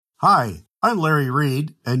Hi, I'm Larry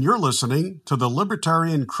Reed, and you're listening to the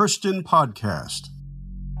Libertarian Christian Podcast.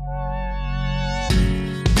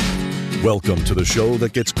 Welcome to the show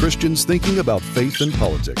that gets Christians thinking about faith and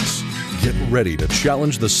politics. Get ready to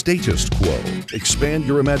challenge the status quo, expand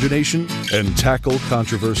your imagination, and tackle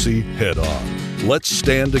controversy head on. Let's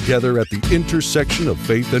stand together at the intersection of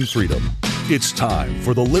faith and freedom. It's time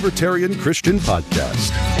for the Libertarian Christian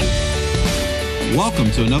Podcast.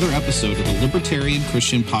 Welcome to another episode of the Libertarian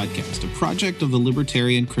Christian Podcast, a project of the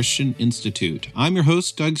Libertarian Christian Institute. I'm your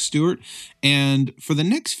host, Doug Stewart, and for the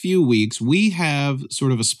next few weeks, we have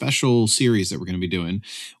sort of a special series that we're going to be doing.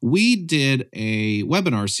 We did a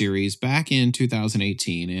webinar series back in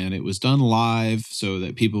 2018, and it was done live so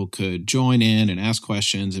that people could join in and ask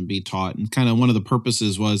questions and be taught. And kind of one of the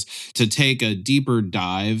purposes was to take a deeper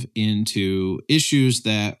dive into issues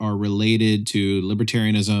that are related to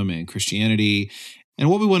libertarianism and Christianity. And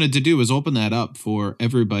what we wanted to do is open that up for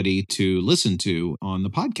everybody to listen to on the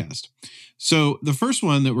podcast. So the first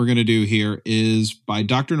one that we're going to do here is by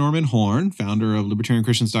Dr. Norman Horn, founder of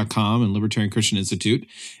LibertarianChristians.com and Libertarian Christian Institute.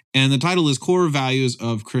 And the title is Core Values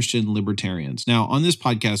of Christian Libertarians. Now, on this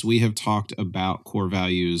podcast, we have talked about core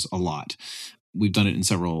values a lot. We've done it in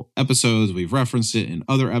several episodes. We've referenced it in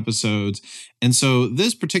other episodes. And so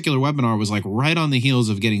this particular webinar was like right on the heels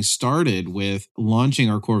of getting started with launching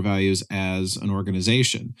our core values as an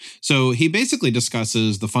organization. So he basically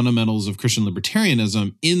discusses the fundamentals of Christian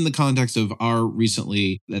libertarianism in the context of our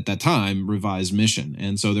recently, at that time, revised mission.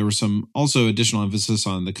 And so there was some also additional emphasis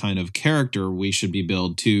on the kind of character we should be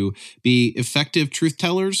built to be effective truth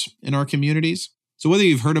tellers in our communities. So whether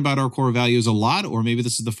you've heard about our core values a lot, or maybe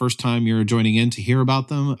this is the first time you're joining in to hear about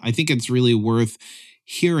them, I think it's really worth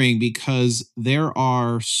hearing because there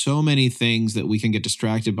are so many things that we can get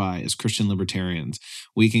distracted by as Christian libertarians.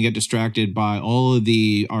 We can get distracted by all of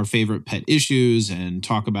our favorite pet issues and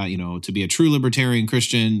talk about, to be a true libertarian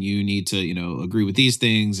Christian, you need to, agree with these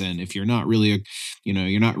things. And if you're not really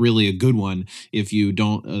you're not really a good one if you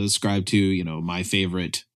don't ascribe to, my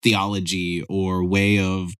favorite theology or way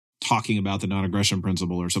of talking about the non-aggression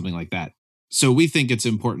principle or something like that. So we think it's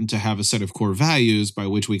important to have a set of core values by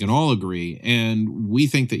which we can all agree. And we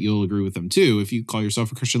think that you'll agree with them too if you call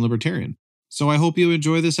yourself a Christian libertarian. So I hope you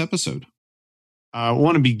enjoy this episode. I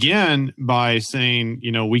want to begin by saying,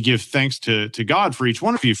 we give thanks to God for each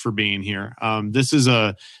one of you for being here. This is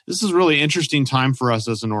a really interesting time for us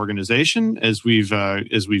as an organization as we've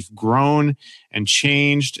grown and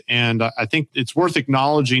changed. And I think it's worth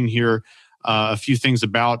acknowledging here a few things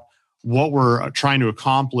about what we're trying to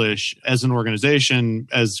accomplish as an organization,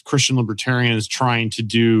 as Christian libertarians trying to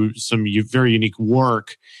do some very unique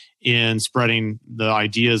work in spreading the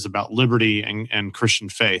ideas about liberty and Christian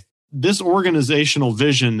faith. This organizational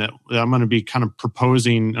vision that I'm going to be kind of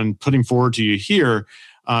proposing and putting forward to you here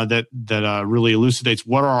that really elucidates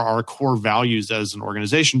what are our core values as an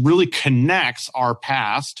organization really connects our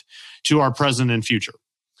past to our present and future.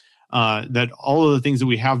 That all of the things that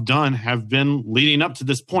we have done have been leading up to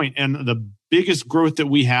this point, and the biggest growth that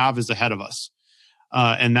we have is ahead of us.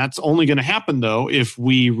 And that's only going to happen, though, if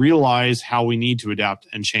we realize how we need to adapt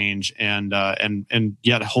and change and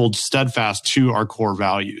yet hold steadfast to our core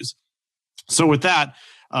values. So with that,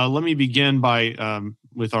 let me begin by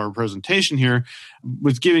with our presentation here,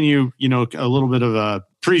 with giving you, a little bit of a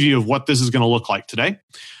preview of what this is going to look like today.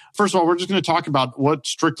 First of all, we're just going to talk about what,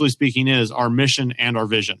 strictly speaking, is our mission and our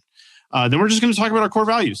vision. Then we're just going to talk about our core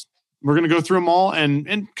values. We're going to go through them all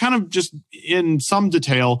and kind of just in some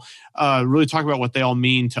detail, really talk about what they all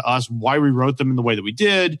mean to us, why we wrote them in the way that we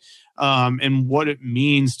did, and what it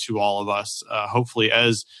means to all of us, hopefully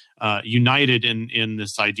as united in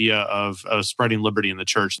this idea of spreading liberty in the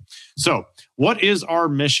church. So what is our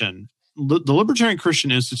mission? The Libertarian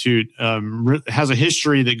Christian Institute has a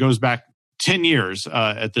history that goes back 10 years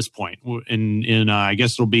at this point. I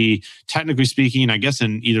guess it'll be, technically speaking,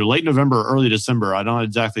 in either late November or early December. I'm not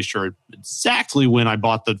exactly sure exactly when I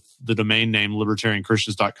bought the domain name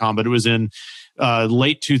LibertarianChristians.com, but it was in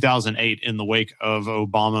late 2008 in the wake of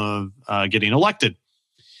Obama getting elected.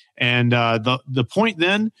 And the point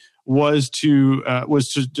then was to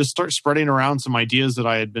just start spreading around some ideas that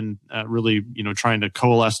I had been really trying to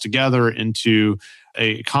coalesce together into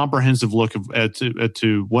a comprehensive look at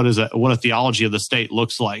what a theology of the state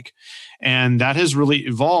looks like. And that has really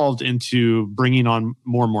evolved into bringing on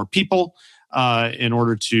more and more people in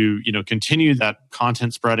order to continue that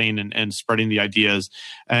content spreading and spreading the ideas.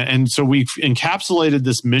 And so we've encapsulated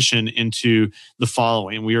this mission into the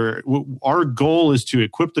following. Our goal is to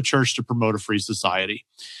equip the church to promote a free society.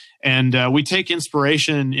 And we take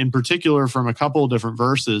inspiration in particular from a couple of different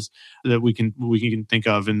verses that we can think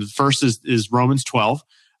of. And the first is Romans 12,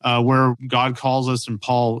 where God calls us and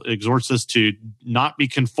Paul exhorts us to not be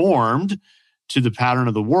conformed to the pattern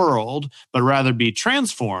of the world, but rather be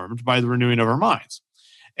transformed by the renewing of our minds.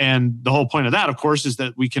 And the whole point of that, of course, is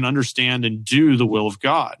that we can understand and do the will of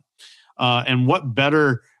God. And what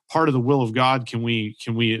better part of the will of God can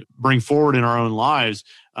we bring forward in our own lives,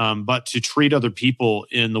 but to treat other people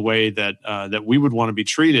in the way that we would want to be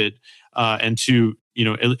treated, and to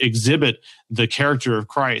exhibit the character of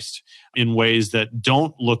Christ in ways that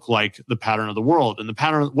don't look like the pattern of the world. And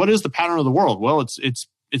what is the pattern of the world? Well, it's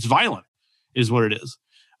violent, is what it is.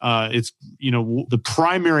 It's the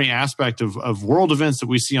primary aspect of world events that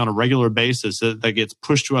we see on a regular basis that gets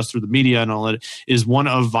pushed to us through the media and all that is one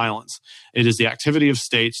of violence. It is the activity of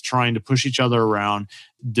states trying to push each other around,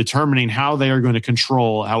 determining how they are going to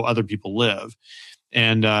control how other people live.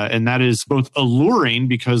 And that is both alluring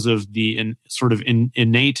because of the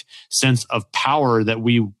innate sense of power that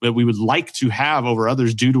we would like to have over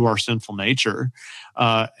others due to our sinful nature,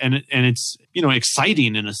 and it's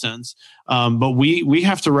exciting in a sense. But we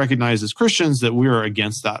have to recognize as Christians that we are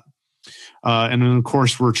against that. And then, of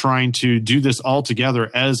course, we're trying to do this all together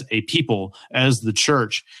as a people, as the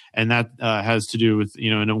church, and that has to do with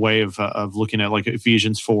in a way of looking at like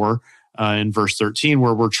Ephesians 4. In verse 13,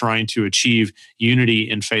 where we're trying to achieve unity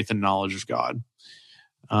in faith and knowledge of God.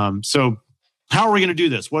 So how are we going to do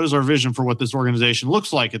this? What is our vision for what this organization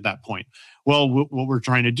looks like at that point? Well, what we're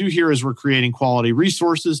trying to do here is we're creating quality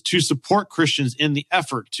resources to support Christians in the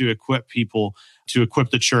effort to equip people, to equip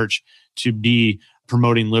the church to be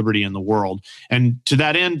promoting liberty in the world. And to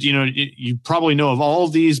that end, you probably know of all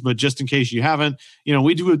of these, but just in case you haven't,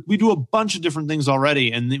 we do a bunch of different things already,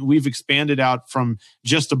 and we've expanded out from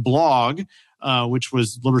just a blog, which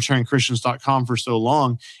was libertarianchristians.com for so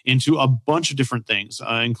long, into a bunch of different things,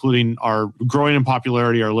 including our growing in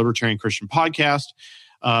popularity, our Libertarian Christian podcast.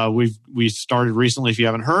 We started recently, if you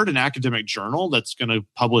haven't heard, an academic journal that's going to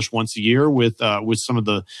publish once a year with some of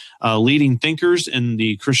the leading thinkers in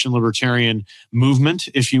the Christian libertarian movement,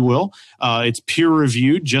 if you will. It's peer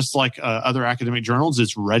reviewed, just like other academic journals.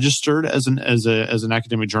 It's registered as an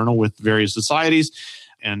academic journal with various societies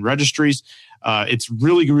and registries. It's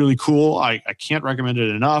really, really cool. I can't recommend it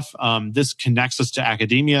enough. This connects us to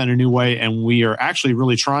academia in a new way, and we are actually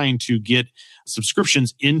really trying to get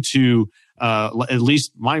subscriptions into at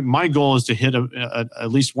least my goal is to hit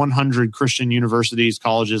at least 100 Christian universities,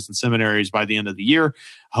 colleges, and seminaries by the end of the year.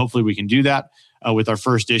 Hopefully we can do that with our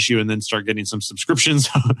first issue, and then start getting some subscriptions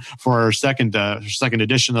for our second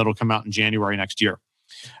edition that'll come out in January next year.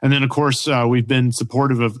 And then, of course, we've been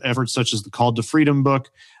supportive of efforts such as the Called to Freedom book.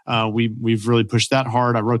 We've really pushed that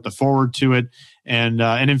hard. I wrote the foreword to it. And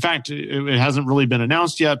in fact, it hasn't really been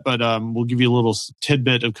announced yet, but we'll give you a little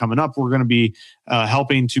tidbit of coming up. We're going to be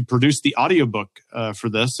helping to produce the audiobook for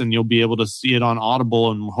this, and you'll be able to see it on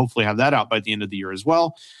Audible and hopefully have that out by the end of the year as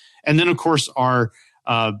well. And then, of course,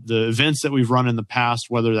 the events that we've run in the past,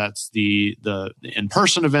 whether that's the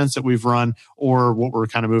in-person events that we've run or what we're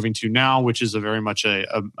kind of moving to now, which is a very much a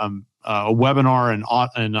webinar and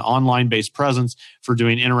an online-based presence for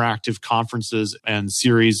doing interactive conferences and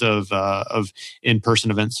series of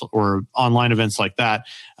in-person events or online events like that.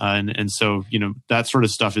 And so, that sort of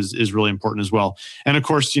stuff is really important as well. And of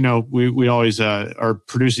course, we always are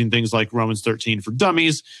producing things like Romans 13 for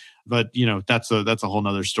Dummies. But, that's a whole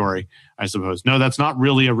nother story, I suppose. No, that's not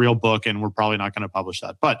really a real book, and we're probably not going to publish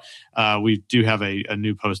that. But we do have a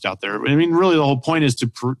new post out there. I mean, really, the whole point is to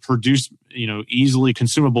produce, easily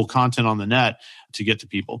consumable content on the net to get to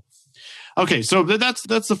people. Okay, so that's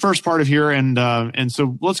the first part of here. And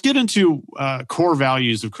so let's get into core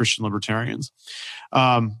values of Christian libertarians.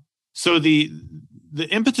 So the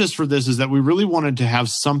impetus for this is that we really wanted to have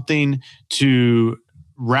something to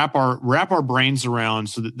wrap our brains around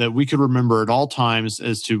so that we could remember at all times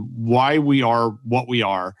as to why we are what we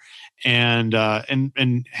are, and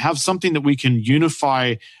have something that we can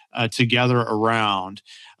unify together around,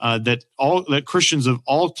 that Christians of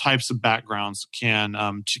all types of backgrounds can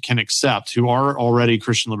accept, who are already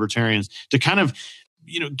Christian libertarians, to kind of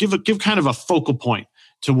give kind of a focal point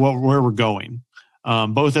to where we're going.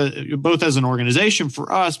 Both as an organization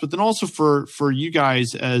for us, but then also for you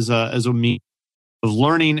guys as a means of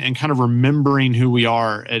learning and kind of remembering who we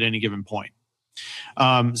are at any given point.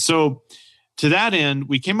 So to that end,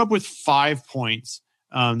 we came up with 5 points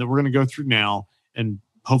that we're going to go through now, and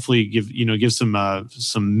hopefully give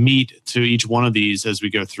some meat to each one of these as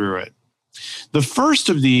we go through it. The first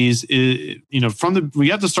of these is, we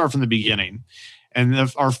have to start from the beginning. And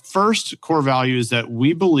our first core value is that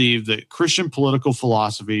we believe that Christian political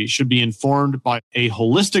philosophy should be informed by a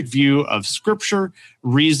holistic view of Scripture,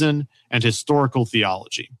 reason, and historical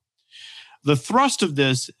theology. the thrust of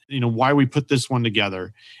this, why we put this one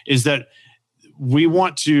together, is that we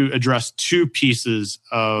want to address two pieces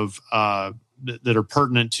of that are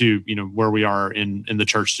pertinent to where we are in the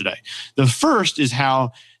church today. The first is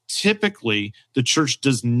how typically the church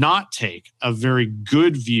does not take a very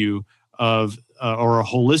good view of or a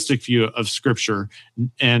holistic view of Scripture,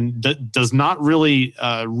 and that does not really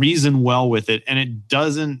reason well with it, and it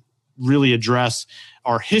doesn't really address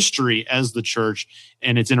our history as the church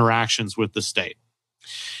and its interactions with the state.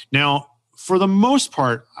 Now, for the most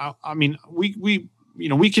part, I mean, we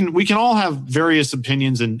can all have various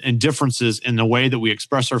opinions and differences in the way that we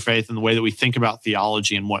express our faith and the way that we think about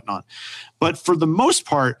theology and whatnot. But for the most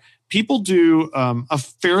part, people do a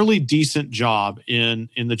fairly decent job in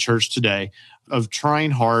the church today of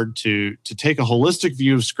trying hard to take a holistic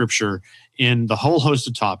view of Scripture in the whole host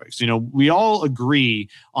of topics. We all agree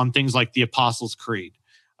on things like the Apostles' Creed,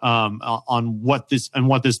 on what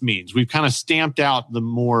this means. We've kind of stamped out the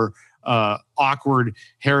more awkward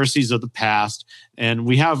heresies of the past, and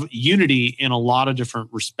we have unity in a lot of different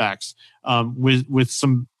respects, with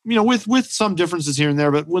some with some differences here and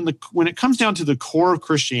there. But when it comes down to the core of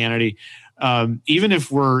Christianity, even if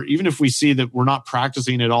we see that we're not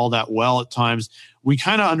practicing it all that well at times, we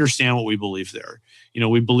kind of understand what we believe there.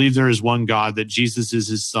 We believe there is one God, that Jesus is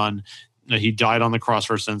His Son, that He died on the cross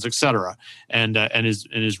for our sins, etc., and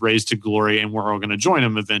is raised to glory, and we're all going to join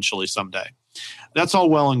Him eventually someday. That's all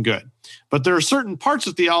well and good, but there are certain parts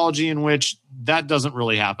of theology in which that doesn't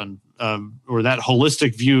really happen, or that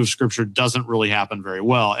holistic view of Scripture doesn't really happen very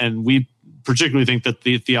well, and we particularly think that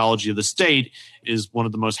the theology of the state is one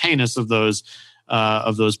of the most heinous of those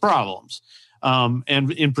problems.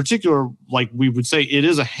 And in particular, like we would say, it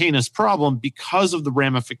is a heinous problem because of the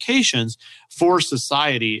ramifications for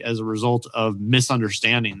society as a result of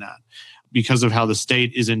misunderstanding that, because of how the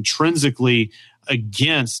state is intrinsically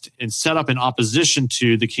against and set up in opposition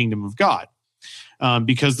to the kingdom of God,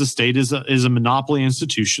 because the state is a monopoly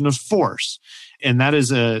institution of force. And that is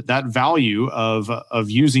that value of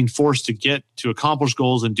using force to accomplish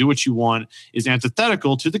goals and do what you want is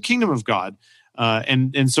antithetical to the kingdom of God.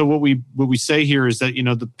 And so what we say here is that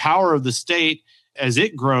the power of the state, as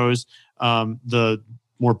it grows, the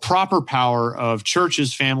more proper power of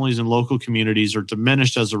churches, families, and local communities are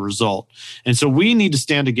diminished as a result. And so we need to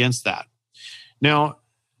stand against that. Now,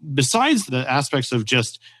 besides the aspects of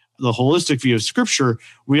just the holistic view of Scripture,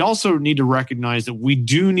 we also need to recognize that we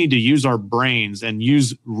do need to use our brains and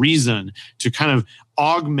use reason to kind of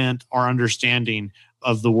augment our understanding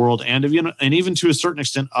of the world and even to a certain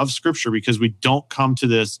extent of Scripture, because we don't come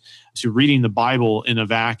to reading the Bible in a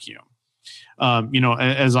vacuum.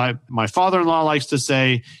 As my father-in-law likes to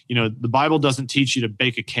say, the Bible doesn't teach you to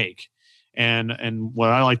bake a cake. And what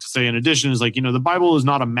I like to say in addition is the Bible is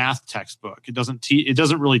not a math textbook. It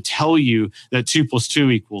doesn't really tell you that 2 +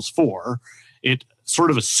 2 = 4. It sort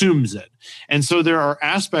of assumes it. And so there are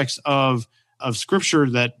aspects of Scripture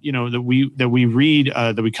that we read,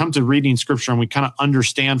 that we come to reading Scripture, and we kind of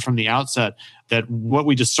understand from the outset that what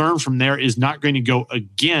we discern from there is not going to go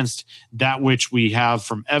against that which we have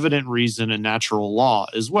from evident reason and natural law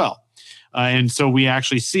as well. And so we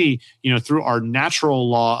actually see, through our natural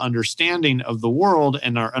law understanding of the world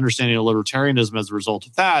and our understanding of libertarianism as a result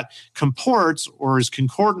of that, comports or is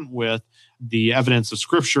concordant with the evidence of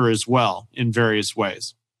Scripture as well in various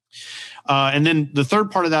ways. And then the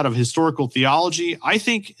third part of that, of historical theology, I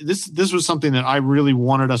think this was something that I really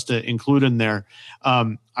wanted us to include in there.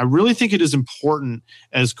 I really think it is important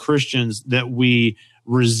as Christians that we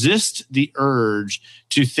resist the urge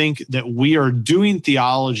to think that we are doing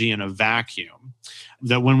theology in a vacuum,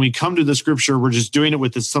 that when we come to the Scripture, we're just doing it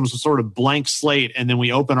with some sort of blank slate, and then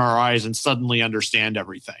we open our eyes and suddenly understand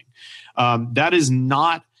everything. That is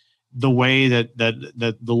not the way that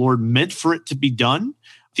the Lord meant for it to be done.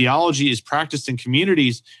 Theology is practiced in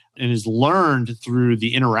communities and is learned through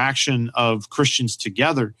the interaction of Christians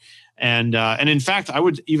together. And in fact, I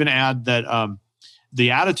would even add that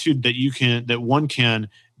the attitude that one can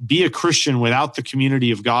be a Christian without the community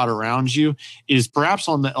of God around you is perhaps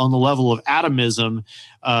on the level of atomism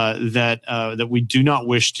that we do not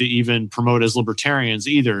wish to even promote as libertarians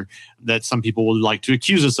either. That some people would like to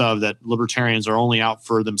accuse us of, that libertarians are only out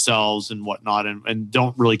for themselves and whatnot, and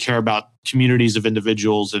don't really care about communities of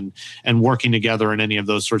individuals and working together and any of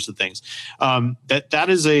those sorts of things.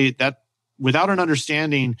 That without an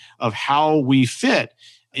understanding of how we fit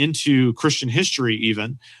into Christian history,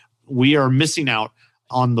 even, we are missing out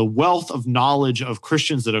on the wealth of knowledge of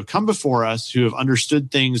Christians that have come before us who have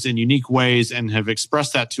understood things in unique ways and have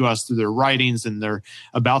expressed that to us through their writings and their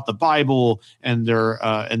about the Bible and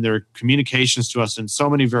their communications to us in so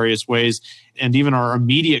many various ways, and even our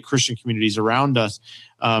immediate Christian communities around us.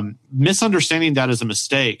 Misunderstanding that is a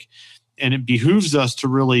mistake, and it behooves us to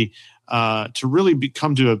really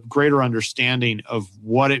come to a greater understanding of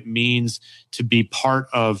what it means to be part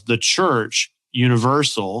of the church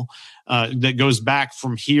universal that goes back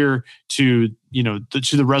from here to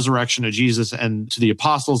the resurrection of Jesus and to the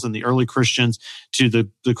apostles and the early Christians, to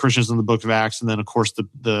the Christians in the book of Acts, and then of course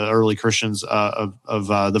the early Christians of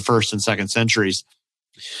the first and second centuries.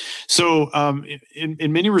 So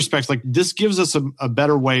in many respects, like this gives us a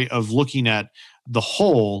better way of looking at the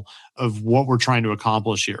whole of what we're trying to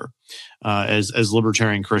accomplish here as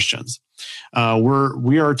libertarian Christians.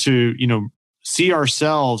 We are to see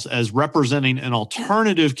ourselves as representing an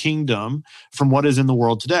alternative kingdom from what is in the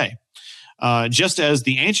world today. Just as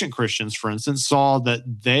the ancient Christians, for instance, saw that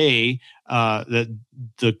that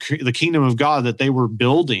the kingdom of God that they were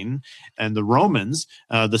building, and the Romans,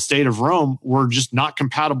 the state of Rome, were just not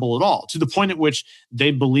compatible at all, to the point at which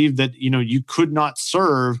they believed that you could not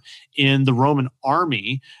serve in the Roman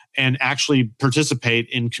army and actually participate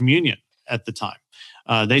in communion at the time.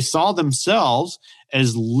 They saw themselves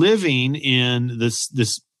as living in this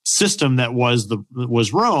system that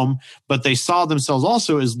was Rome, but they saw themselves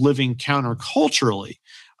also as living counterculturally,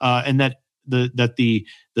 and that the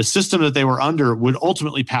system that they were under would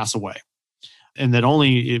ultimately pass away, and that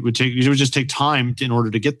it would just take time in order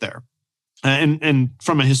to get there. And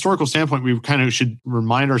from a historical standpoint, we kind of should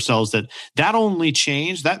remind ourselves that only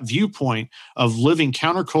changed, that viewpoint of living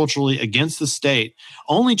counterculturally against the state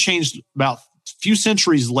only changed about few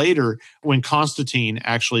centuries later when Constantine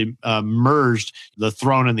actually merged the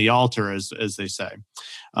throne and the altar, as they say,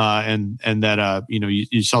 and that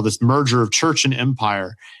you saw this merger of church and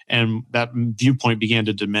empire, and that viewpoint began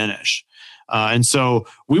to diminish. And so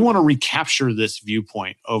we want to recapture this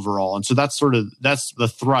viewpoint overall. And so that's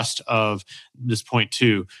the thrust of this point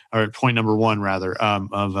two, or point number one, rather,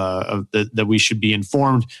 that we should be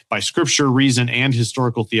informed by scripture, reason, and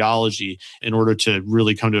historical theology in order to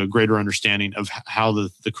really come to a greater understanding of how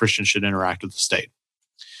the Christian should interact with the state.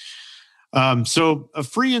 So a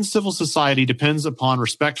free and civil society depends upon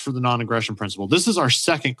respect for the non-aggression principle. This is our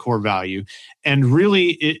second core value. And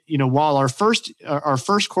really, while our first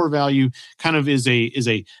core value kind of is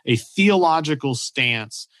a theological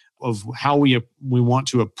stance of how we want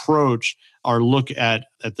to approach our look at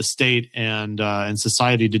the state and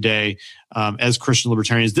society today as Christian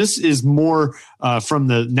libertarians. This is more from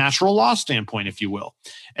the natural law standpoint, if you will.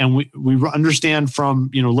 And we understand from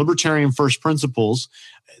libertarian first principles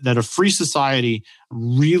that a free society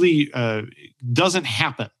really doesn't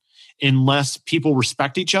happen unless people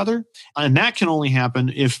respect each other. And that can only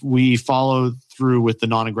happen if we follow through with the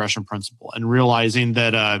non-aggression principle, and realizing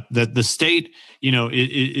that the state,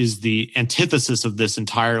 is the antithesis of this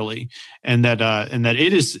entirely, and that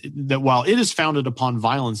while it is founded upon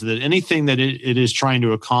violence, that anything that it is trying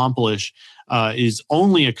to accomplish is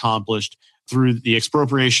only accomplished through the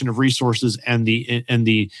expropriation of resources and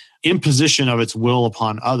the imposition of its will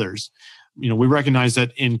upon others. We recognize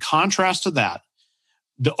that in contrast to that,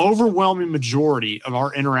 the overwhelming majority of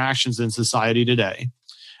our interactions in society today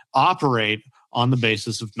operate on the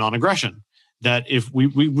basis of non-aggression. That if we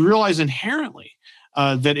realize inherently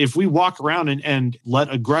that if we walk around and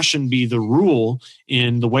let aggression be the rule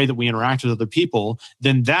in the way that we interact with other people,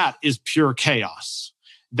 then that is pure chaos.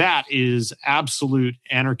 That is absolute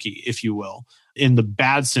anarchy, if you will, in the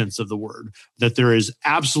bad sense of the word. That there is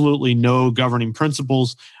absolutely no governing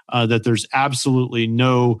principles, that there's absolutely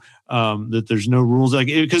no rules.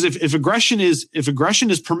 Because if aggression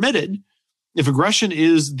is permitted, if aggression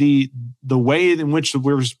is the way in which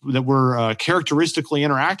we're characteristically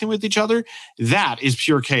interacting with each other, that is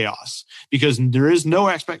pure chaos, because there is no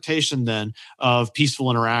expectation then of peaceful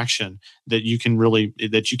interaction that you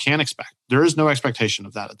can expect. There is no expectation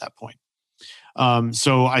of that at that point.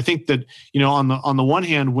 So I think that on the one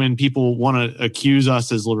hand, when people want to accuse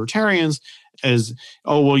us as libertarians as,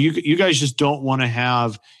 oh, well, you guys just don't want to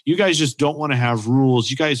have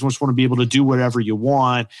rules. You guys just want to be able to do whatever you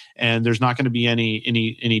want, and there's not going to be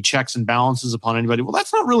any checks and balances upon anybody. Well,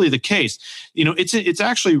 that's not really the case. It's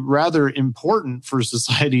actually rather important for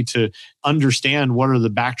society to understand what are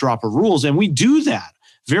the backdrop of rules, and we do that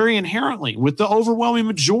very inherently with the overwhelming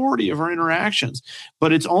majority of our interactions.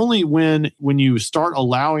 But it's only when you start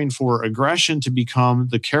allowing for aggression to become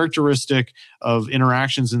the characteristic of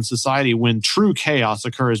interactions in society when true chaos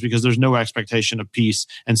occurs, because there's no expectation of peace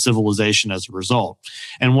and civilization as a result.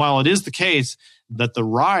 And while it is the case that the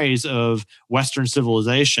rise of Western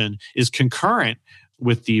civilization is concurrent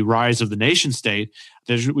with the rise of the nation state.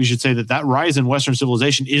 We should say that rise in Western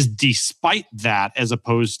civilization is despite that, as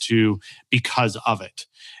opposed to because of it.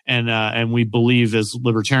 And we believe as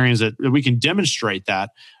libertarians that we can demonstrate that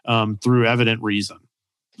through evident reason.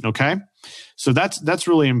 Okay, so that's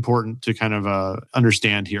really important to kind of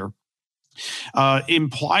understand here.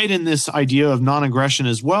 Implied in this idea of non-aggression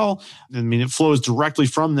as well, I mean, it flows directly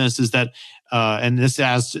from this, is that, and this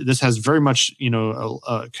has very much,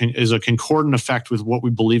 is a concordant effect with what we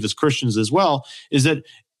believe as Christians as well, is that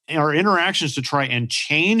our interactions to try and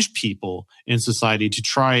change people in society, to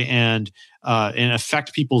try and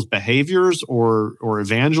affect people's behaviors or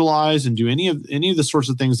evangelize and do any of the sorts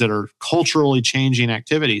of things that are culturally changing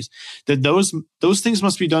activities, that those things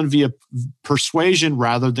must be done via persuasion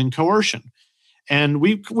rather than coercion. And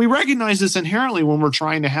we recognize this inherently when we're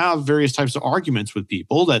trying to have various types of arguments with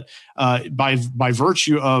people, that by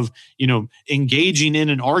virtue of engaging in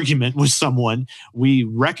an argument with someone, we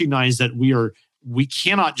recognize that we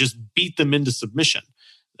cannot just beat them into submission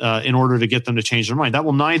in order to get them to change their mind. That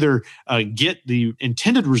will neither get the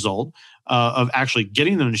intended result of actually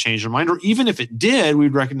getting them to change their mind, or even if it did,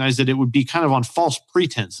 we'd recognize that it would be kind of on false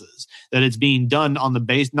pretenses, that it's being done on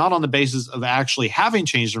not on the basis of actually having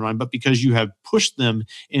changed their mind, but because you have pushed them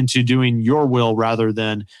into doing your will rather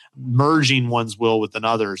than merging one's will with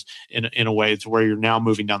another's in a way to where you're now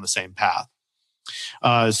moving down the same path.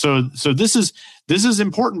 So this is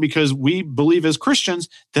important, because we believe as Christians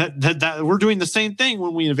that we're doing the same thing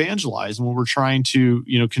when we evangelize and when we're trying to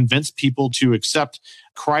convince people to accept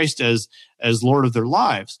Christ as Lord of their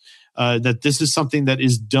lives. That this is something that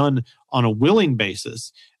is done on a willing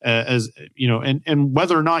basis, and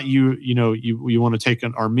whether or not you want to take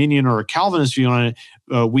an Arminian or a Calvinist view on it,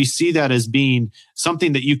 we see that as being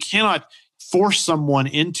something that you cannot force someone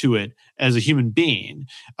into it as a human being.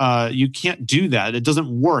 You can't do that. It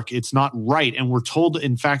doesn't work. It's not right. And we're told,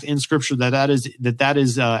 in fact, in Scripture that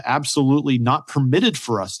is absolutely not permitted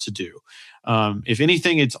for us to do. If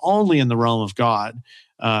anything, it's only in the realm of God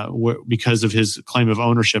because of his claim of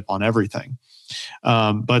ownership on everything.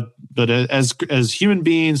 But as human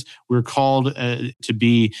beings, we're called to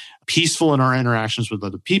be peaceful in our interactions with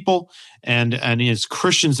other people, and as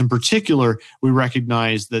Christians in particular, we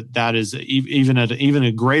recognize that is even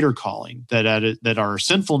a greater calling. That our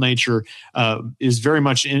sinful nature is very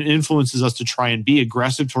much influences us to try and be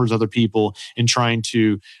aggressive towards other people in trying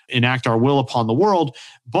to enact our will upon the world.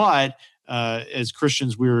 But as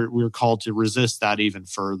Christians, we're called to resist that even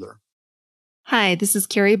further. Hi, this is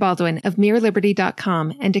Carrie Baldwin of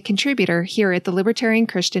MereLiberty.com and a contributor here at the Libertarian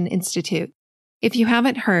Christian Institute. If you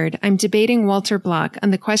haven't heard, I'm debating Walter Block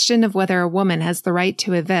on the question of whether a woman has the right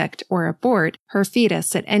to evict or abort her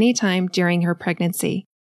fetus at any time during her pregnancy.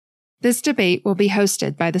 This debate will be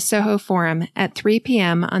hosted by the Soho Forum at 3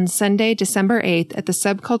 p.m. on Sunday, December 8th at the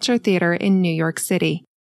Subculture Theater in New York City.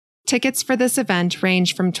 Tickets for this event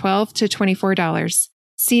range from $12 to $24.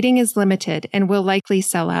 Seating is limited and will likely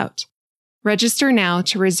sell out. Register now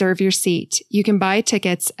to reserve your seat. You can buy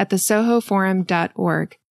tickets at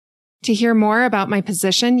thesohoforum.org. To hear more about my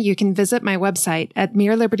position, you can visit my website at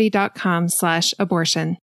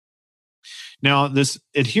mereliberty.com/abortion. Now, this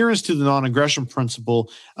adherence to the non-aggression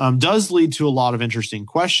principle does lead to a lot of interesting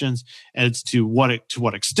questions as to what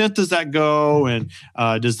extent does that go, and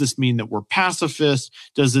does this mean that we're pacifists?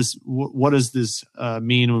 What does this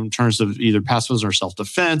mean in terms of either pacifism or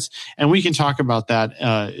self-defense? And we can talk about that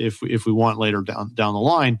if we want later down the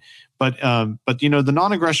line. But the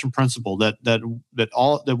non-aggression principle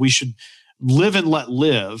that we should live and let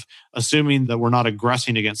live, assuming that we're not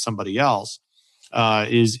aggressing against somebody else.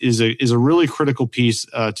 Is a really critical piece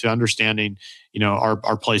to understanding,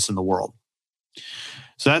 our place in the world.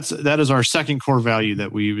 So that is our second core value,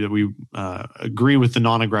 that we agree with the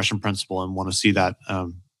non-aggression principle and want to see that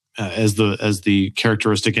as the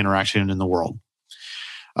characteristic interaction in the world.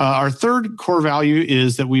 Our third core value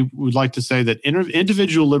is that we would like to say that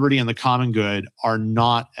individual liberty and the common good are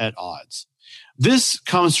not at odds. This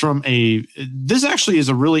comes from this actually is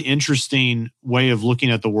a really interesting way of looking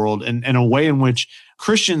at the world, and a way in which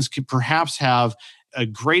Christians could perhaps have a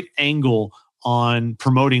great angle on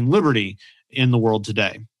promoting liberty in the world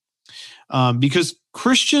today. Because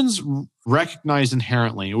Christians recognize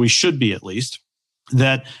inherently, or we should be at least,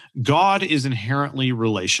 that God is inherently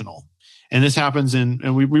relational. And this happens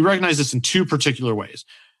and we recognize this in two particular ways.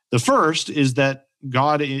 The first is that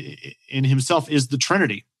God in himself is the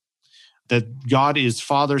Trinity. That God is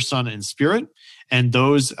Father, Son, and Spirit, and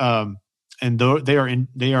they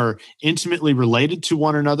are intimately related to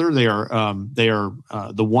one another. They are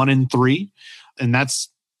the one in three, and that's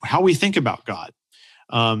how we think about God.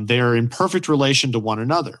 They are in perfect relation to one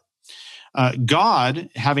another. God,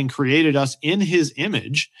 having created us in his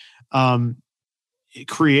image,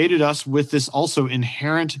 created us with this also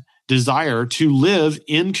inherent desire to live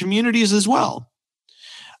in communities as well,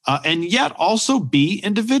 and yet also be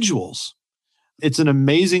individuals. It's an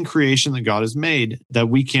amazing creation that God has made, that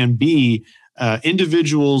we can be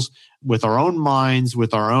individuals with our own minds,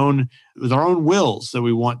 with our own wills that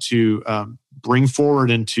we want to bring forward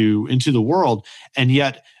into the world, and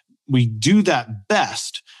yet we do that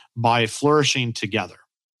best by flourishing together.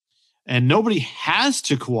 And nobody has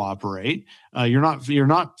to cooperate. You're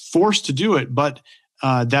not forced to do it, but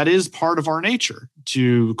that is part of our nature,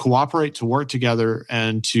 to cooperate, to work together,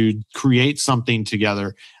 and to create something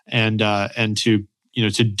together, and to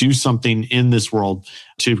do something in this world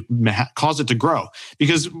to cause it to grow.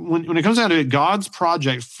 Because when it comes down to it, God's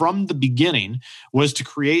project from the beginning was to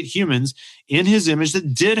create humans in his image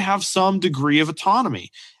that did have some degree of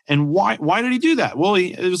autonomy. And why did he do that? Well,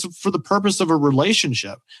 it was for the purpose of a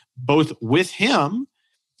relationship, both with him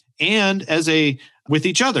and with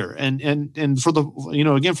each other, and for the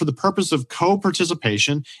again, for the purpose of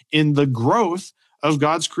co-participation in the growth of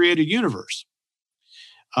God's created universe.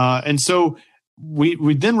 And so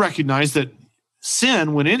we then recognize that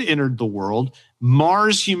sin, when it entered the world,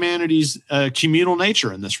 mars humanity's communal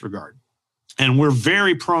nature in this regard, and we're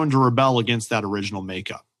very prone to rebel against that original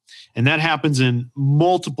makeup. And that happens in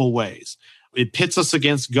multiple ways. It pits us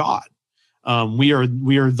against God. We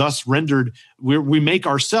are thus rendered, we make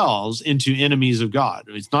ourselves into enemies of God.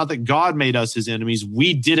 It's not that God made us his enemies.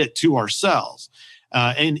 We did it to ourselves.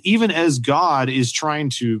 And even as God is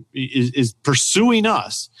is pursuing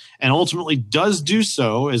us, and ultimately does do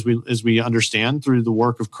so, as we understand through the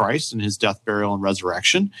work of Christ and his death, burial, and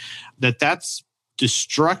resurrection, that's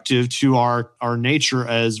destructive to our nature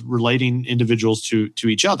as relating individuals to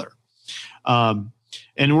each other. And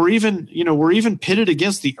we're even pitted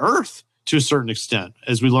against the earth to a certain extent,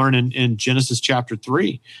 as we learn in Genesis chapter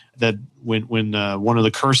 3, that when one of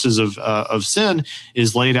the curses of sin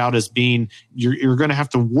is laid out as being, you're going to have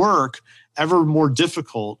to work ever more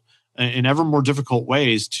difficult in ever more difficult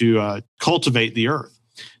ways to cultivate the earth.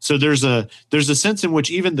 So there's a sense in which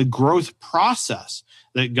even the growth process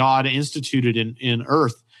that God instituted in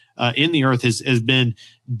the earth has been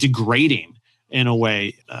degrading in a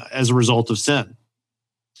way as a result of sin.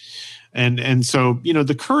 And so,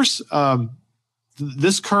 the curse,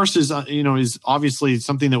 this curse is obviously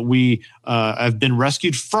something that we have been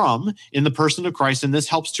rescued from in the person of Christ. And this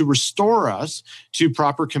helps to restore us to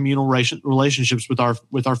proper communal relationships with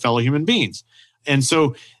our fellow human beings. And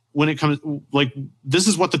so when it comes, this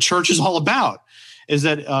is what the church is all about, is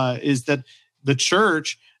that the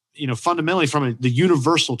church, fundamentally from the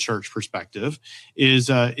universal church perspective, is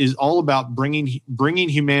all about bringing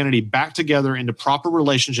humanity back together into proper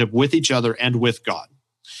relationship with each other and with God.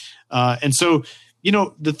 And so,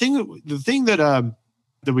 the thing that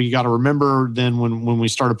we got to remember then when we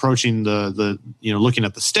start approaching the looking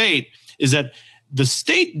at the state, is that the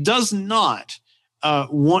state does not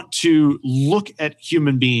want to look at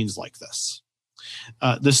human beings like this.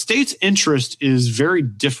 The state's interest is very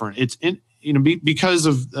different. It's because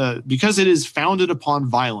it is founded upon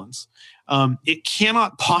violence. It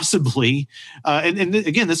cannot possibly, and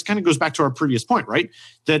again, this kind of goes back to our previous point, right?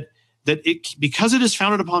 Because it is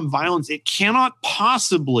founded upon violence, it cannot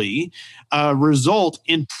possibly result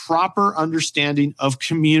in proper understanding of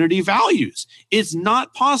community values. It's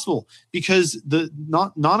not possible, because the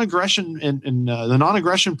non-aggression and the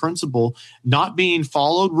non-aggression principle not being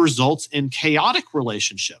followed results in chaotic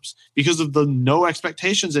relationships because of the no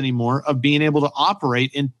expectations anymore of being able to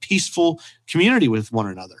operate in peaceful community with one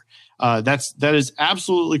another. That is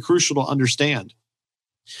absolutely crucial to understand.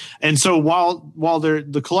 And so while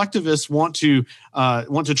the collectivists want to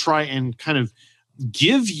try and kind of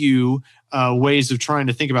give you ways of trying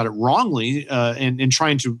to think about it wrongly, and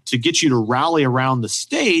trying to get you to rally around the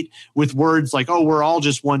state with words like, "Oh, we're all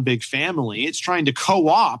just one big family," it's trying to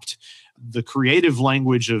co-opt the creative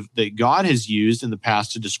language that God has used in the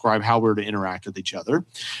past to describe how we're to interact with each other.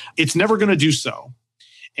 It's never going to do so.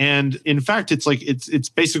 And in fact, it's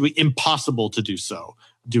basically impossible to do so,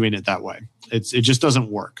 doing it that way. It just doesn't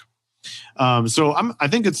work. So I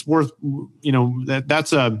think it's worth,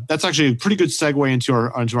 that's actually a pretty good segue into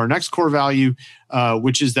our next core value,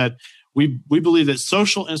 which is that we believe that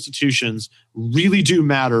social institutions really do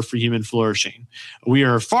matter for human flourishing. We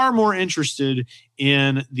are far more interested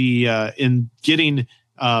in getting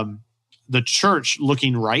the church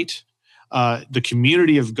looking right, the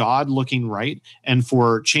community of God looking right, and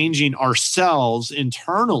for changing ourselves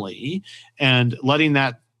internally and letting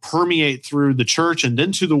that permeate through the church and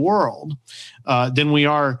then to the world than we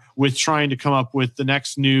are with trying to come up with the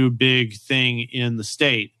next new big thing in the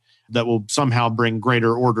state that will somehow bring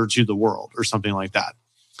greater order to the world or something like that.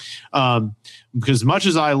 Because much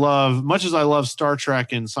as I love Star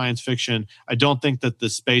Trek and science fiction, I don't think that the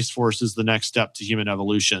Space Force is the next step to human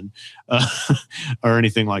evolution or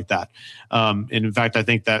anything like that. And in fact, I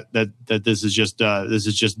think that this is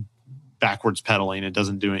just backwards pedaling.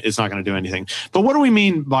 It's not going to do anything. But what do we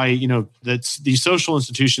mean by that these social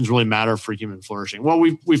institutions really matter for human flourishing? Well,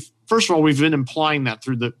 first of all, we've been implying that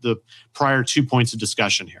through the prior 2 points of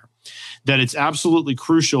discussion here, that it's absolutely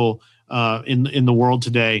crucial in the world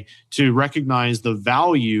today to recognize the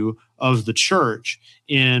value of the church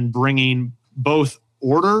in bringing both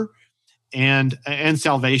order and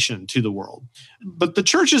salvation to the world. But the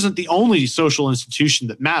church isn't the only social institution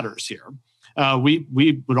that matters here.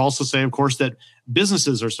 We would also say, of course, that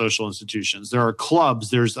businesses are social institutions. There are clubs.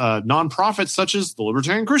 There's nonprofits such as the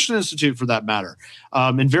Libertarian Christian Institute, for that matter,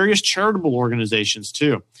 and various charitable organizations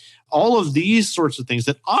too. All of these sorts of things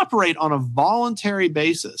that operate on a voluntary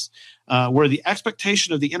basis, where the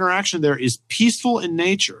expectation of the interaction there is peaceful in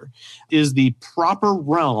nature, is the proper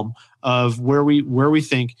realm of where we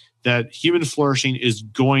think that human flourishing is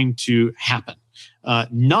going to happen,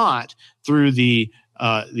 not through the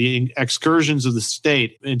excursions of the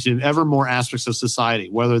state into ever more aspects of society,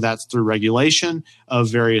 whether that's through regulation of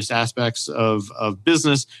various aspects of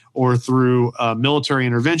business or through military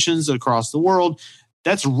interventions across the world.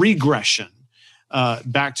 That's regression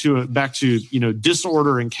back to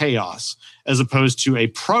disorder and chaos, as opposed to a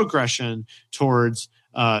progression towards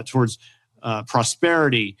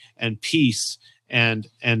prosperity and peace and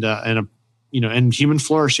human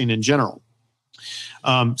flourishing in general.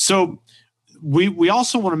 So we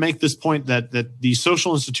also want to make this point that these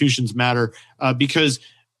social institutions matter because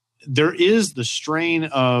there is the strain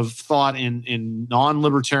of thought in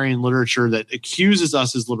non-libertarian literature that accuses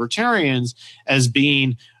us as libertarians as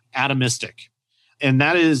being atomistic. And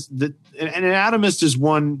that is that, and an atomist is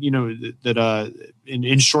one, that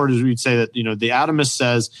in short, as we'd say that, the atomist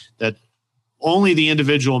says that only the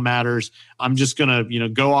individual matters. I'm just going to,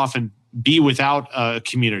 go off and be without a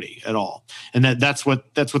community at all. And that's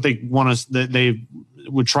what they want us, that they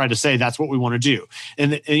would try to say, that's what we want to do.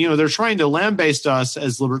 And they're trying to lambaste us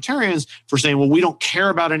as libertarians for saying, well, we don't care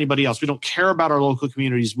about anybody else. We don't care about our local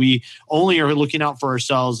communities. We only are looking out for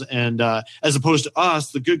ourselves. And as opposed to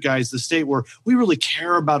us, the good guys, the state, where we really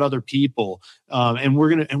care about other people. And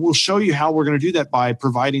we'll show you how we're going to do that by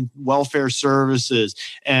providing welfare services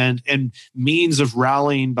and means of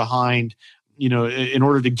rallying behind, in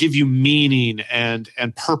order to give you meaning and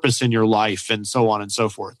purpose in your life, and so on and so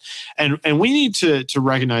forth. And we need to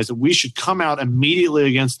recognize that we should come out immediately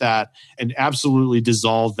against that and absolutely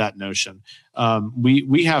dissolve that notion.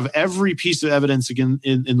 We have every piece of evidence again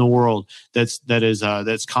in the world that's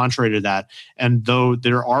contrary to that. And though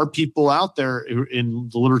there are people out there in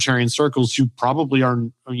the libertarian circles who probably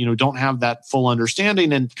don't have that full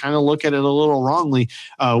understanding and kind of look at it a little wrongly,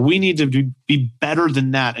 we need to be better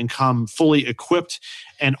than that and come fully equipped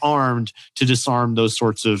and armed to disarm those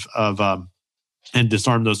sorts of and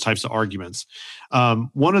disarm those types of arguments.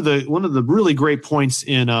 One of the really great points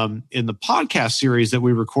in the podcast series that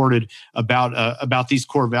we recorded about these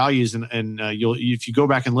core values, and if you go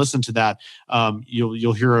back and listen to that,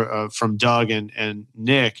 you'll hear from Doug and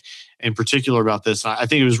Nick in particular about this. I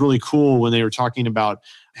think it was really cool when they were talking about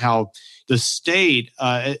how the state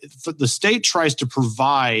tries to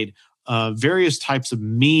provide various types of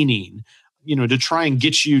meaning, to try and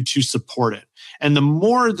get you to support it. And the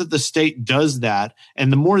more that the state does that,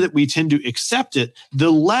 and the more that we tend to accept it, the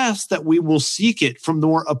less that we will seek it from the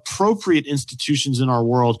more appropriate institutions in our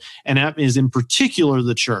world, and that is in particular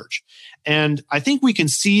the church. And I think we can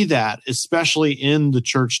see that, especially in the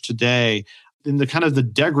church today, in the kind of the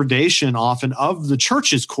degradation often of the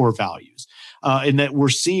church's core values, in that we're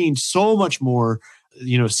seeing so much more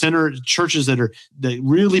churches that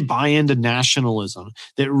really buy into nationalism,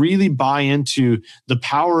 that really buy into the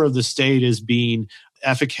power of the state as being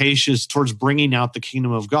efficacious towards bringing out the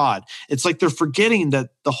kingdom of God. It's like they're forgetting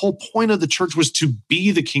that the whole point of the church was to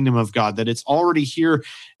be the kingdom of God, that it's already here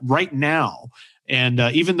right now. And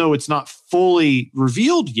even though it's not fully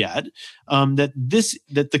revealed yet, that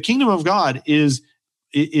the kingdom of God is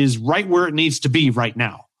right where it needs to be right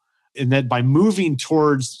now. And that by moving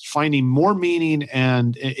towards finding more meaning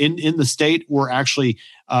and in the state, we're actually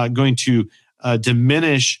going to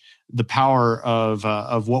diminish the power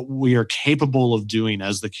of what we are capable of doing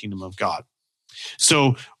as the kingdom of God.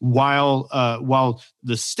 So while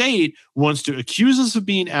the state wants to accuse us of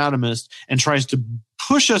being atomist and tries to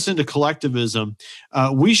push us into collectivism,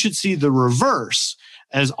 we should see the reverse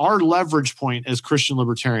as our leverage point as Christian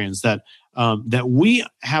libertarians, that we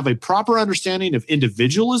have a proper understanding of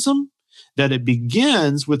individualism, that it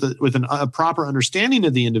begins with a proper understanding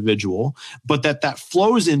of the individual, but that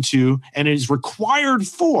flows into and is required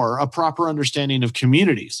for a proper understanding of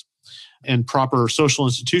communities and proper social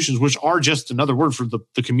institutions, which are just another word for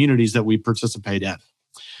the communities that we participate in.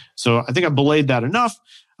 So I think I belayed that enough.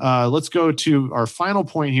 Let's go to our final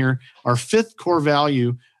point here. Our fifth core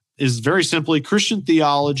value is very simply Christian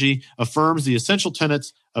theology affirms the essential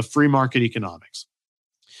tenets of free market economics.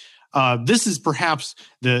 This is perhaps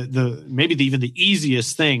even the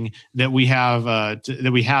easiest thing that we have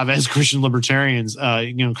as Christian libertarians,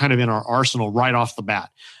 kind of in our arsenal right off the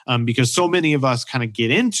bat, because so many of us kind of get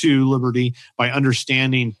into liberty by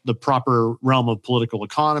understanding the proper realm of political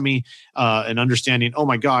economy and understanding, oh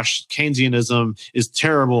my gosh, Keynesianism is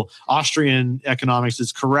terrible, Austrian economics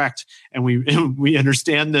is correct, and we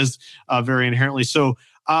understand this very inherently. So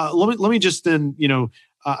let me just then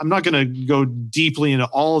I'm not going to go deeply into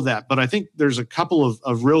all of that, but I think there's a couple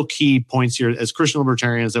of real key points here as Christian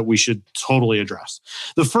libertarians that we should totally address.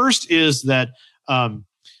 The first is that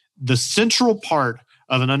the central part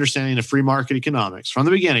of an understanding of free market economics from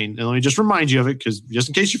the beginning, and let me just remind you of it because just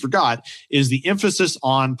in case you forgot, is the emphasis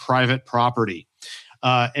on private property.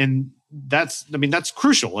 And that's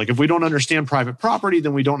crucial. Like if we don't understand private property,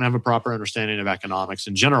 then we don't have a proper understanding of economics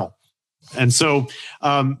in general. And so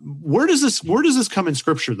where does this come in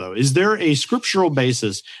Scripture, though? Is there a scriptural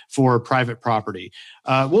basis for private property?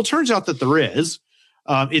 Well, it turns out that there is.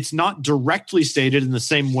 It's not directly stated in the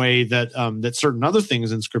same way that certain other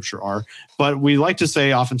things in Scripture are, but we like to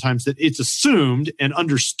say oftentimes that it's assumed and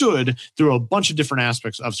understood through a bunch of different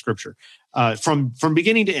aspects of Scripture, from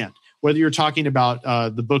beginning to end. Whether you're talking about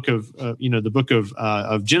the book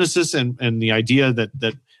of Genesis and the idea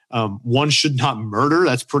that one should not murder,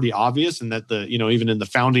 that's pretty obvious, and that even in the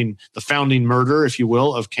founding murder, if you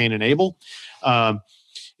will, of Cain and Abel,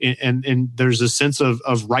 and there's a sense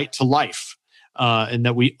of right to life, and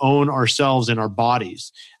that we own ourselves and our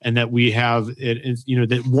bodies, and that we have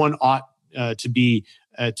that one ought to be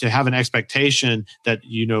to have an expectation that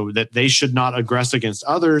that they should not aggress against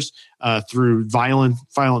others through violent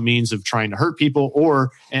means of trying to hurt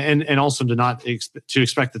people, and also to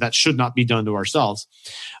expect that should not be done to ourselves.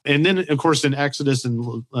 And then, of course, in Exodus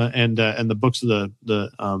and the books of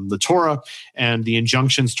the Torah and the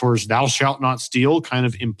injunctions towards "thou shalt not steal" kind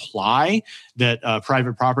of imply that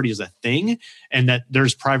private property is a thing, and that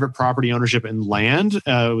there's private property ownership in land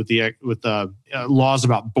with the laws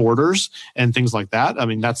about borders and things like that. I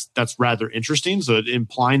mean, that's rather interesting. So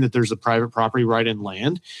implying that there's a private property right in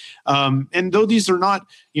land. And though these are not,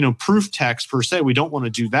 proof texts per se, we don't want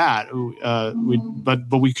to do that.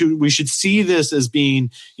 But we should see this as being,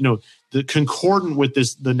 the concordant with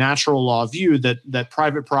the natural law view that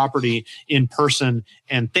private property in person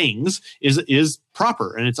and things is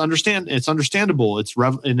proper, and it's understandable. It's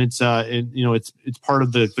part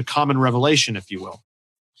of the common revelation, if you will.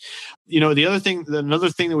 Another thing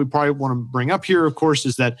that we probably want to bring up here, of course,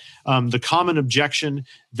 is that the common objection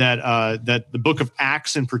that the book of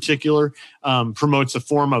Acts in particular promotes a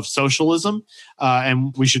form of socialism,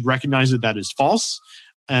 and we should recognize that is false,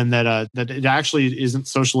 and that it actually isn't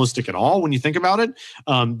socialistic at all when you think about it.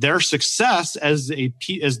 Their success as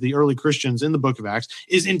the early Christians in the book of Acts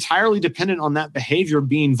is entirely dependent on that behavior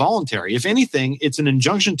being voluntary. If anything, it's an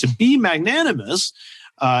injunction to be magnanimous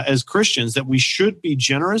as Christians, that we should be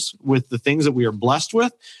generous with the things that we are blessed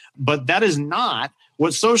with, but that is not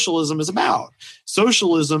what socialism is about.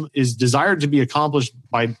 Socialism is desired to be accomplished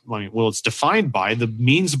it's defined by the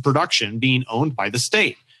means of production being owned by the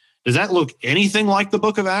state. Does that look anything like the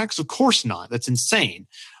book of Acts? Of course not. That's insane.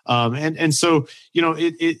 And so,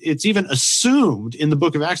 it's even assumed in the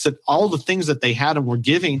book of Acts that all the things that they had and were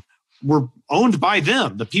giving were owned by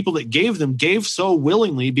them. The people that gave them gave so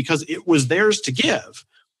willingly because it was theirs to give.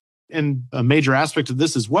 And a major aspect of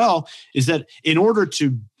this as well is that in order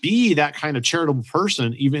to be that kind of charitable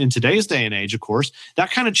person, even in today's day and age, of course, that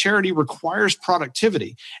kind of charity requires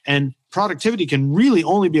productivity. And productivity can really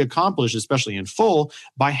only be accomplished, especially in full,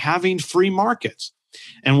 by having free markets.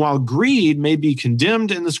 And while greed may be condemned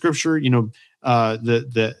in the Scripture,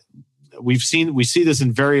 we see this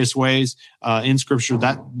in various ways in Scripture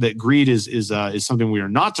that greed is something we are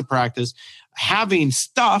not to practice. Having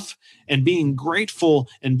stuff and being grateful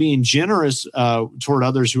and being generous toward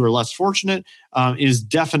others who are less fortunate is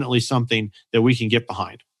definitely something that we can get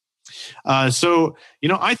behind. So,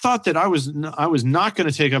 I thought that I was not going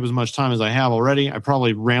to take up as much time as I have already. I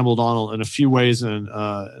probably rambled on in a few ways and in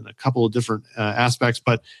a couple of different aspects,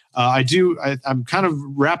 but I'm kind of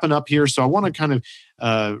wrapping up here. So I want to kind of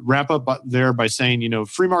wrap up there by saying,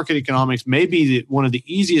 free market economics may be one of the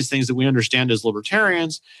easiest things that we understand as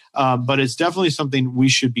libertarians, but it's definitely something we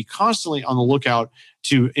should be constantly on the lookout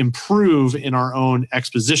to improve in our own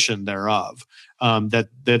exposition thereof. That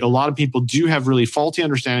a lot of people do have really faulty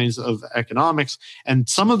understandings of economics, and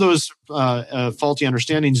some of those faulty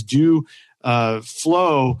understandings do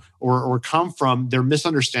flow or come from their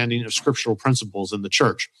misunderstanding of scriptural principles in the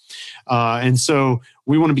church. And so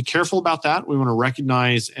we want to be careful about that. We want to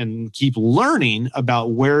recognize and keep learning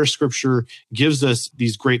about where Scripture gives us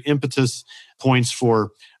these great impetus points for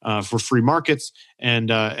free markets, and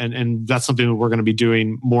that's something that we're going to be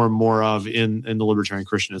doing more and more of in the Libertarian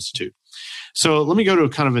Christian Institute. So let me go to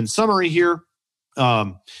kind of in summary here.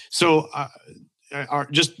 Let's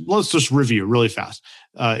just review really fast.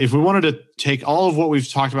 If we wanted to take all of what we've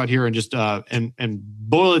talked about here and just and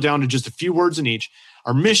boil it down to just a few words in each,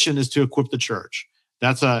 our mission is to equip the church.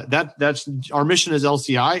 That's our mission as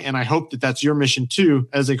LCI, and I hope that that's your mission too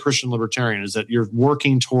as a Christian libertarian. Is that you're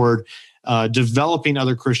working toward developing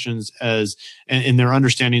other Christians as in their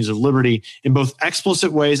understandings of liberty in both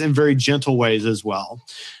explicit ways and very gentle ways as well.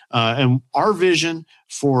 And our vision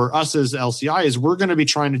for us as LCI is we're going to be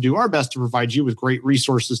trying to do our best to provide you with great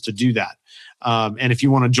resources to do that. And if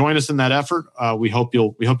you want to join us in that effort, we hope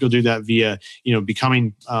you'll do that via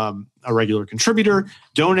becoming a regular contributor,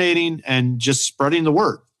 donating, and just spreading the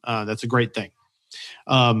word. That's a great thing.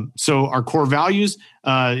 So our core values,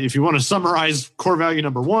 if you want to summarize core value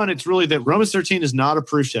number one, it's really that Romans 13 is not a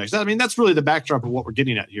proof text. I mean, that's really the backdrop of what we're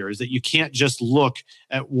getting at here, is that you can't just look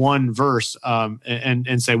at one verse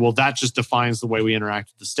and say, well, that just defines the way we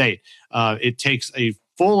interact with the state. It takes a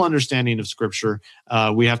full understanding of Scripture.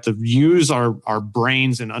 We have to use our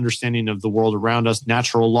brains and understanding of the world around us,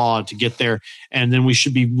 natural law, to get there. And then we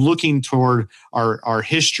should be looking toward our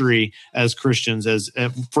history as Christians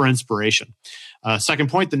for inspiration. Second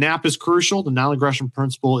point, the NAP is crucial. The non-aggression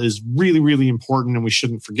principle is really, really important, and we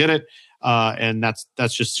shouldn't forget it. And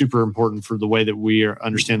that's just super important for the way that we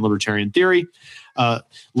understand libertarian theory.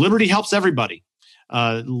 Liberty helps everybody.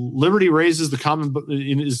 Liberty raises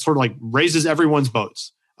raises everyone's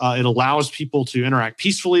boats. It allows people to interact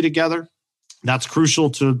peacefully together. That's crucial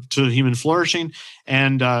to human flourishing,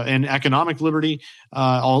 and economic liberty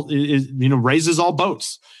raises all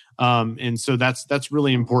boats. And so that's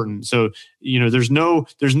really important. So, there's no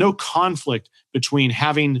conflict between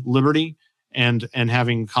having liberty and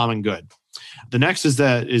having common good. The next is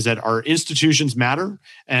that our institutions matter.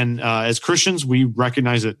 And as Christians, we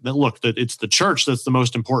recognize that it's the church that's the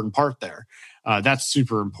most important part there. That's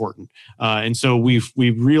super important. And so we've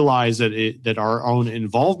realized that our own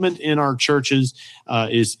involvement in our churches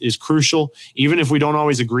is crucial. Even if we don't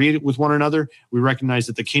always agree with one another, we recognize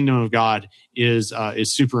that the kingdom of God is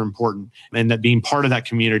super important, and that being part of that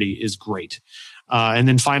community is great. And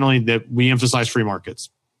then finally, that we emphasize free markets,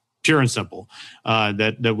 pure and simple.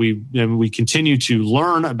 That we continue to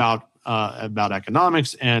learn about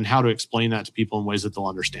economics and how to explain that to people in ways that they'll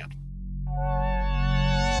understand.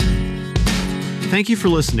 Thank you for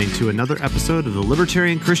listening to another episode of the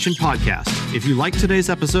Libertarian Christian Podcast. If you liked today's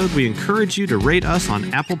episode, we encourage you to rate us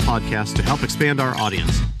on Apple Podcasts to help expand our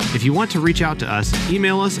audience. If you want to reach out to us,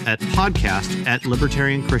 email us at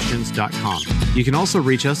podcast@libertarianchristians.com. You can also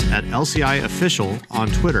reach us at LCI Official on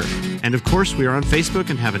Twitter. And of course, we are on Facebook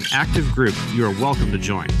and have an active group you are welcome to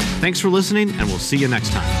join. Thanks for listening, and we'll see you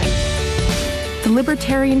next time. The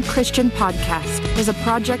Libertarian Christian Podcast is a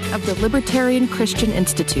project of the Libertarian Christian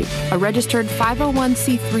Institute, a registered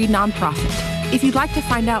 501c3 nonprofit. If you'd like to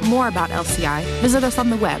find out more about LCI, visit us on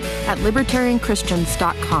the web at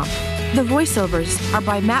libertarianchristians.com. The voiceovers are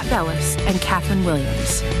by Matt Bellis and Catherine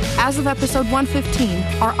Williams. As of episode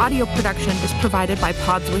 115, our audio production is provided by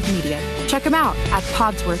Podsworth Media. Check them out at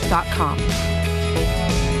podsworth.com.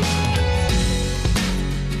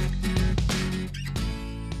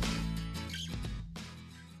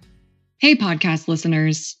 Hey, podcast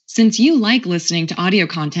listeners. Since you like listening to audio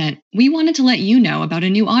content, we wanted to let you know about a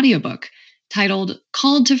new audiobook titled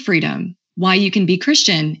Called to Freedom: Why You Can Be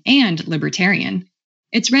Christian and Libertarian.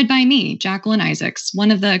 It's read by me, Jacqueline Isaacs,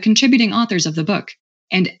 one of the contributing authors of the book,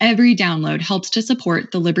 and every download helps to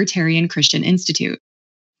support the Libertarian Christian Institute.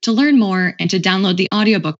 To learn more and to download the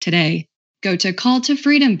audiobook today, go to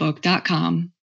calltofreedombook.com.